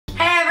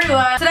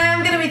Today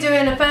I'm going to be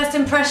doing a first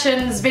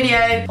impressions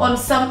video on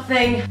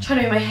something, I'm trying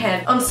to move my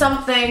head, on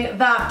something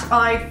that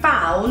I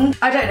found.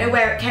 I don't know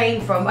where it came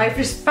from, I've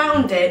just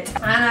found it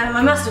and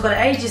I must have got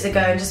it ages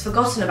ago and just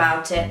forgotten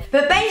about it.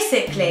 But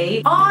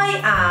basically, I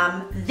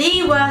am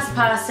the worst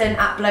person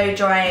at blow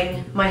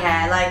drying my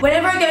hair. Like,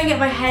 whenever I go and get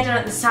my hair done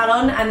at the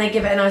salon and they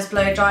give it a nice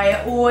blow dry,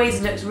 it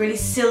always looks really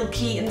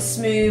silky and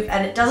smooth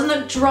and it doesn't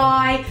look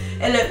dry,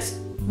 it looks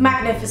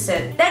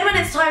magnificent. Then when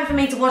it's time for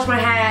me to wash my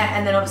hair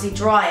and then obviously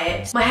dry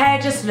it, my hair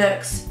just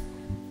looks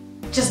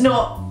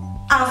not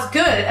as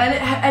good,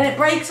 and it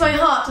breaks my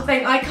heart to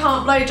think I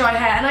can't blow dry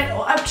hair. And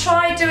I've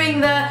tried doing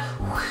the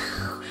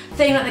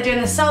thing like they do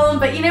in the salon,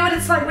 but you know what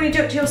it's like when you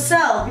do it to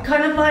yourself, you're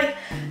kind of like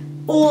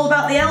all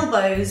about the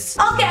elbows.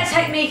 I'll get a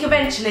technique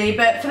eventually,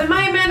 but for the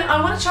moment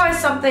I want to try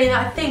something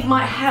that I think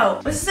might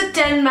help. This is a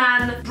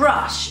Denman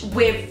brush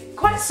with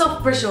quite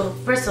soft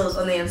bristles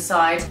on the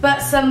inside, but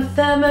some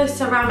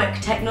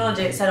thermoceramic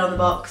technology, it said on the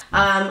box,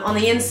 on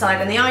the inside,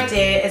 and the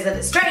idea is that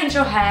it straightens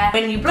your hair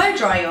when you blow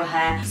dry your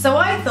hair. So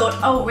I thought,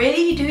 oh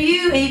really, do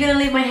you? Are you going to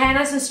leave my hair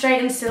nice and straight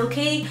and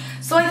silky?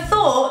 So I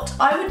thought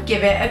I would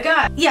give it a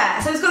go. Yeah,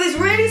 so it's got these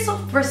really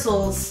soft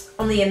bristles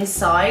on the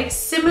inside,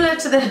 similar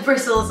to the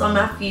bristles on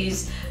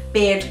Matthew's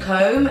beard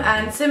comb,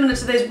 and similar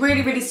to those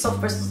really, really soft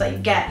bristles that you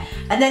get.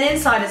 And then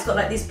inside it's got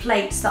like these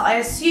plates that I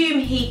assume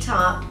heat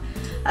up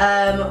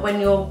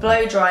when you're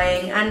blow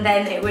drying, and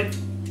then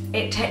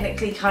it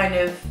technically kind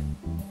of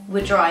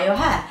would dry your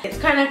hair. It's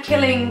kind of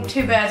killing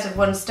two birds with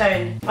one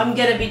stone. I'm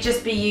gonna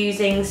just be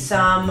using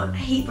some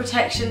heat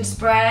protection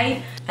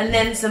spray and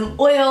then some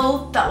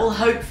oil that will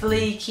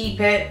hopefully keep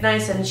it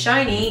nice and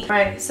shiny.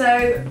 Right,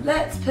 so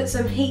let's put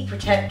some heat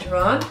protector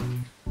on.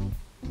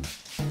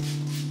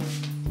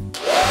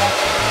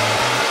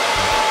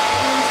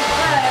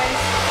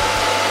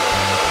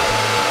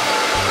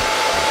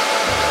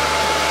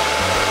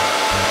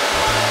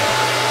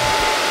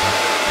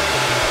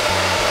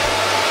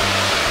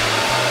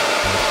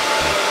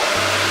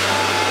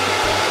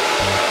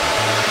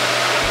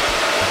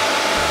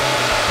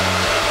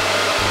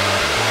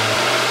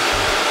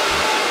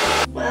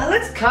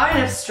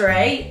 Kind of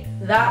straight,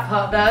 that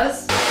part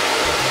does.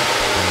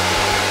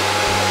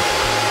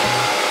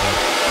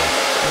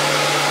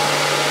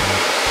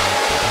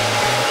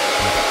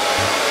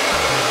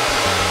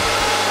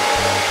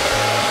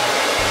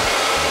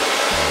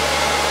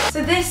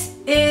 So this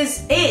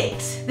is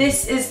it.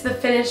 This is the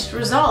finished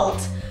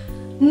result.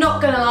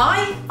 Not gonna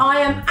lie,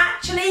 I am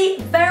actually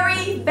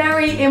very,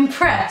 very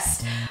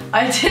impressed.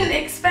 I didn't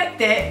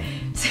expect it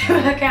to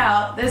work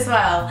out this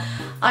well.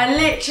 I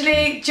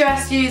literally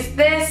just used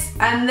this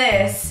and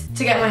this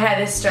to get my hair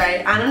this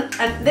straight, and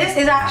this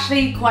is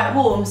actually quite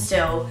warm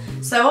still.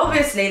 So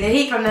obviously the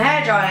heat from the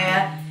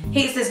hairdryer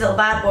heats this little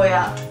bad boy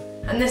up,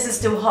 and this is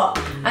still hot.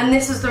 And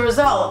this was the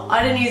result.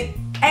 I didn't use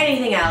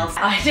anything else.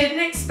 I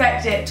didn't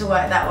expect it to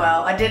work that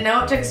well. I didn't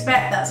know what to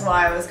expect, that's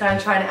why I was kind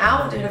of trying it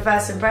out, doing the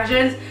first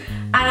impressions.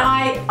 And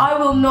I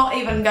will not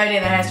even go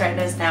near the hair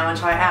straighteners now and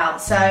try it out.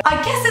 So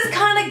I guess it's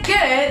kind of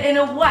good in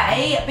a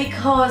way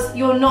because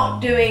you're not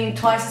doing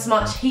twice as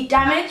much heat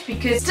damage,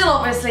 because still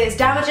obviously it's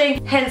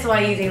damaging, hence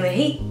why using the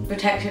heat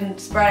protection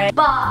spray,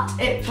 but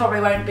it probably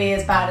won't be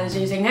as bad as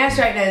using hair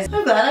straighteners.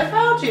 I'm glad I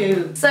found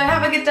you. So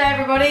have a good day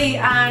everybody,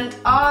 and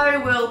I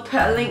will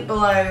put a link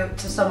below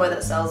to somewhere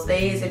that sells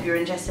these if you're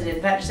interested in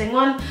purchasing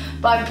one,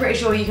 but I'm pretty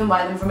sure you can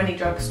buy them from any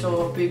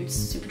drugstore,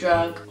 Boots,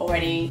 Superdrug, or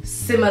any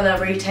similar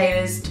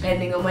retailers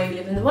depending on where you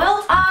live in the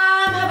world.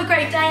 Have a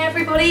great day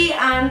everybody,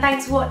 and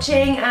thanks for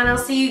watching, and I'll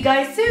see you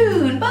guys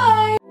soon.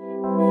 Bye!